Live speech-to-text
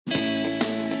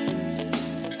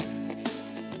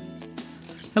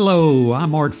Hello,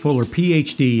 I'm Art Fuller,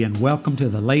 PhD, and welcome to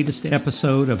the latest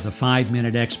episode of the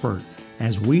 5-Minute Expert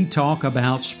as we talk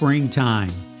about springtime.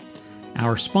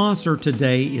 Our sponsor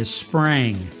today is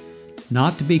Sprang,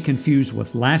 not to be confused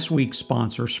with last week's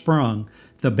sponsor, Sprung,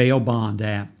 the bail bond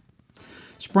app.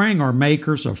 Sprang are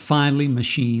makers of finely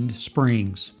machined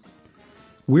springs.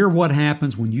 We're what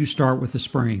happens when you start with a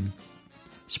spring.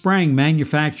 Sprang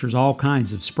manufactures all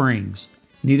kinds of springs.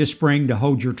 Need a spring to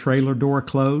hold your trailer door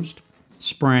closed?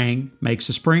 Sprang makes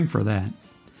a spring for that.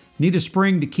 Need a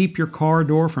spring to keep your car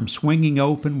door from swinging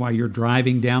open while you're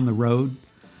driving down the road?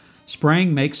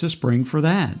 Sprang makes a spring for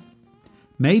that.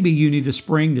 Maybe you need a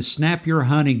spring to snap your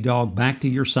hunting dog back to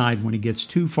your side when he gets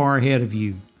too far ahead of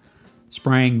you.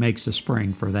 Sprang makes a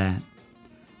spring for that.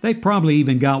 They probably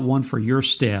even got one for your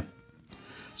step.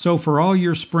 So for all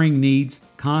your spring needs,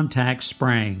 contact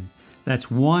Sprang. That's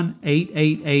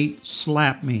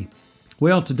 1-888-SLAP-ME.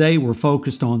 Well, today we're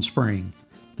focused on spring.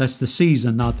 That's the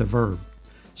season, not the verb.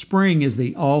 Spring is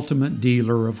the ultimate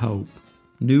dealer of hope.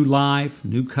 New life,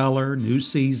 new color, new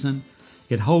season.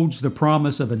 It holds the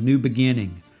promise of a new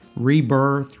beginning,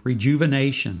 rebirth,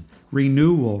 rejuvenation,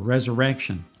 renewal,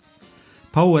 resurrection.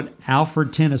 Poet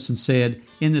Alfred Tennyson said,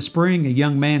 "In the spring, a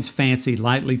young man's fancy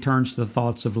lightly turns to the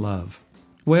thoughts of love."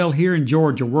 Well, here in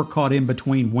Georgia, we're caught in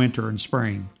between winter and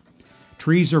spring.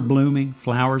 Trees are blooming,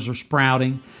 flowers are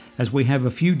sprouting, as we have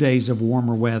a few days of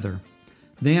warmer weather.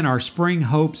 Then our spring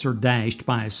hopes are dashed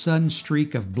by a sudden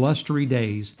streak of blustery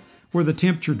days where the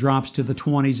temperature drops to the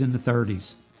 20s and the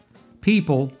 30s.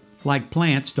 People, like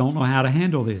plants, don't know how to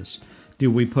handle this.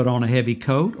 Do we put on a heavy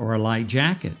coat or a light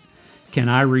jacket? Can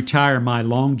I retire my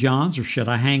long johns or should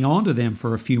I hang on to them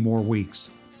for a few more weeks?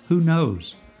 Who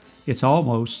knows? It's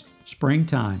almost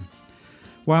springtime.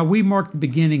 While we mark the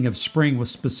beginning of spring with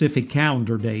specific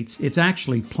calendar dates, it's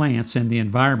actually plants and the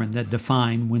environment that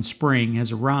define when spring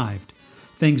has arrived.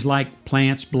 Things like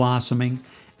plants blossoming,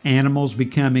 animals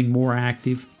becoming more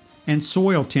active, and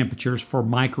soil temperatures for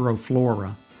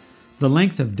microflora. The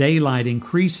length of daylight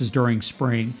increases during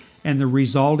spring, and the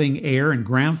resulting air and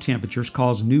ground temperatures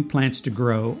cause new plants to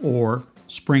grow or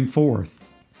spring forth.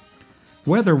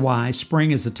 Weather-wise,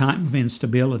 spring is a time of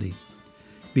instability.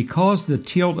 Because the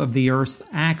tilt of the Earth's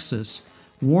axis,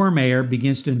 warm air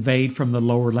begins to invade from the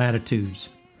lower latitudes.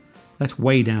 That's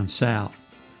way down south.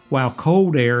 While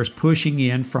cold air is pushing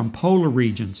in from polar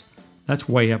regions. That's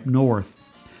way up north.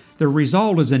 The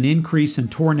result is an increase in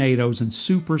tornadoes and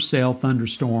supercell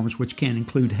thunderstorms, which can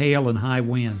include hail and high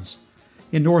winds.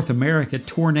 In North America,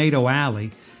 Tornado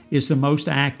Alley is the most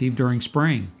active during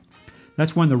spring.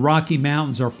 That's when the Rocky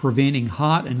Mountains are preventing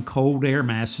hot and cold air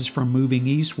masses from moving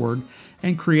eastward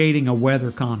and creating a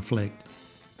weather conflict.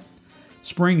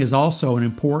 Spring is also an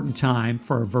important time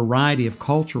for a variety of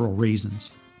cultural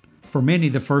reasons. For many,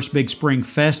 the first big spring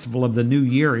festival of the new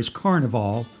year is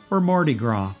Carnival or Mardi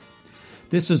Gras.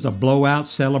 This is a blowout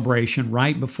celebration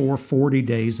right before 40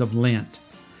 days of Lent.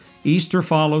 Easter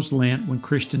follows Lent when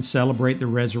Christians celebrate the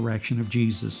resurrection of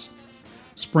Jesus.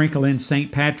 Sprinkle in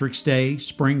St. Patrick's Day,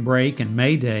 Spring Break, and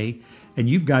May Day, and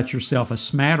you've got yourself a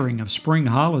smattering of spring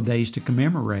holidays to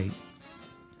commemorate.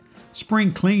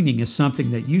 Spring cleaning is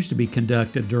something that used to be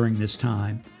conducted during this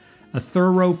time, a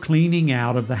thorough cleaning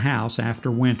out of the house after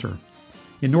winter.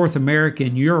 In North America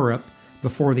and Europe,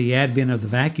 before the advent of the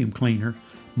vacuum cleaner,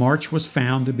 March was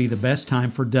found to be the best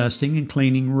time for dusting and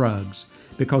cleaning rugs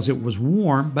because it was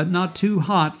warm but not too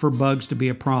hot for bugs to be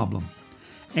a problem.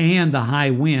 And the high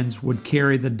winds would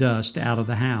carry the dust out of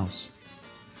the house.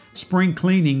 Spring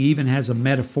cleaning even has a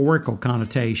metaphorical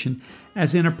connotation,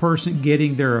 as in a person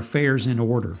getting their affairs in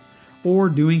order, or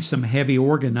doing some heavy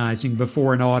organizing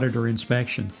before an audit or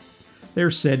inspection.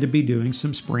 They're said to be doing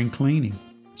some spring cleaning.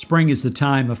 Spring is the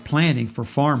time of planting for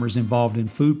farmers involved in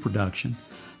food production.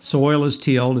 Soil is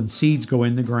tilled and seeds go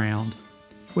in the ground.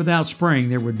 Without spring,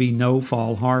 there would be no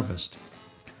fall harvest.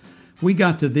 We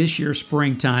got to this year's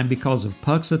springtime because of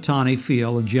Punxsutawney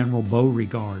Phil and General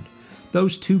Beauregard,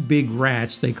 those two big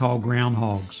rats they call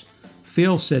groundhogs.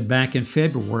 Phil said back in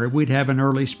February we'd have an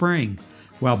early spring,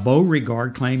 while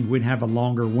Beauregard claimed we'd have a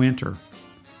longer winter.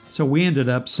 So we ended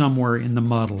up somewhere in the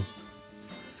muddle.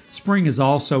 Spring is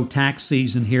also tax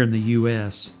season here in the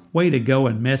U.S. Way to go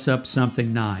and mess up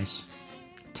something nice.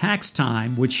 Tax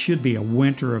time, which should be a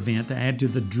winter event to add to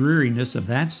the dreariness of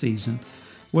that season,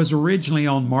 was originally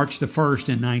on March the 1st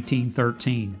in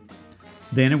 1913.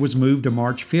 Then it was moved to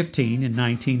March 15 in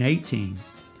 1918.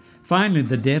 Finally,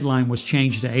 the deadline was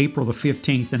changed to April the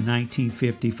 15th in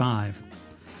 1955.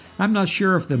 I'm not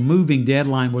sure if the moving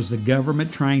deadline was the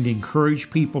government trying to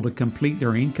encourage people to complete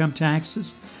their income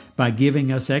taxes by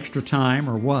giving us extra time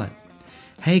or what.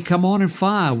 Hey, come on and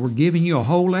file. We're giving you a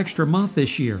whole extra month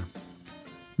this year.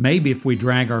 Maybe if we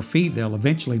drag our feet, they'll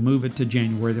eventually move it to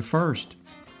January the 1st.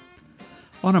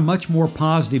 On a much more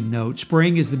positive note,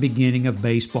 spring is the beginning of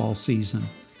baseball season.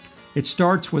 It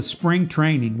starts with spring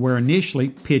training, where initially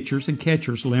pitchers and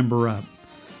catchers limber up.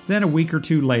 Then a week or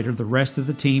two later, the rest of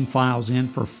the team files in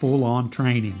for full-on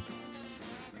training.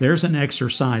 There's an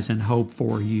exercise in hope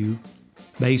for you.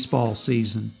 Baseball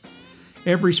season.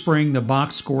 Every spring, the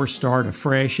box scores start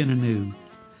afresh and anew.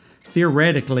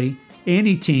 Theoretically,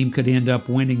 any team could end up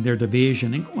winning their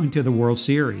division and going to the World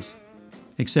Series.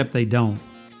 Except they don't.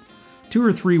 2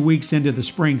 or 3 weeks into the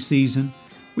spring season,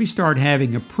 we start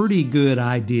having a pretty good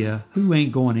idea who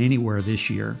ain't going anywhere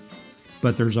this year.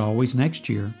 But there's always next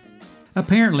year.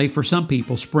 Apparently, for some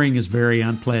people, spring is very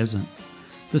unpleasant.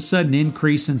 The sudden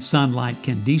increase in sunlight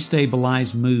can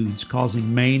destabilize moods,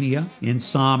 causing mania,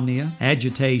 insomnia,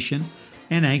 agitation,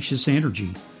 and anxious energy,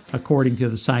 according to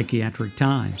the Psychiatric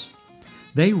Times.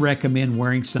 They recommend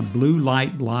wearing some blue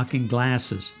light blocking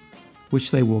glasses,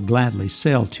 which they will gladly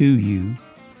sell to you,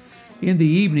 in the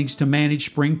evenings to manage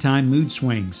springtime mood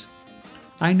swings.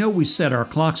 I know we set our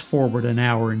clocks forward an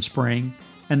hour in spring,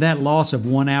 and that loss of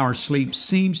 1 hour's sleep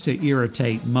seems to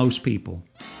irritate most people.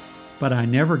 But I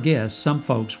never guessed some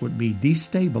folks would be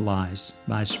destabilized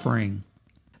by spring.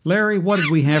 Larry, what did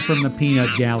we have from the Peanut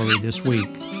Gallery this week?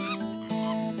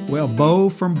 Well, Bo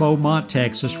from Beaumont,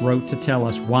 Texas wrote to tell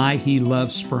us why he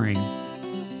loves spring.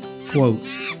 Quote,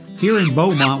 "Here in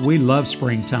Beaumont, we love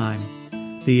springtime.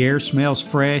 The air smells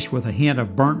fresh with a hint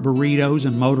of burnt burritos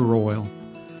and motor oil.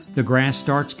 The grass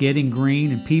starts getting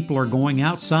green and people are going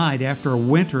outside after a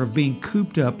winter of being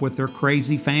cooped up with their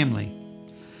crazy family.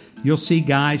 You'll see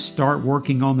guys start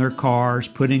working on their cars,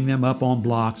 putting them up on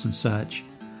blocks and such.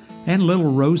 And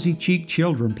little rosy-cheeked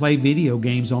children play video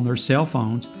games on their cell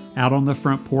phones out on the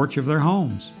front porch of their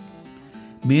homes.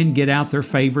 Men get out their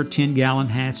favorite 10-gallon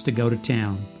hats to go to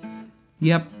town.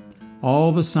 Yep,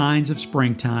 all the signs of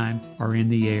springtime are in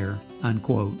the air,"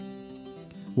 unquote.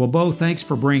 Well, Bo, thanks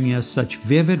for bringing us such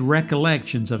vivid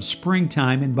recollections of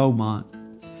springtime in Beaumont.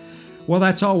 Well,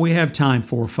 that's all we have time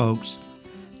for, folks.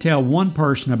 Tell one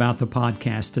person about the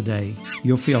podcast today.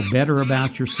 You'll feel better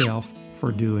about yourself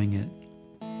for doing it.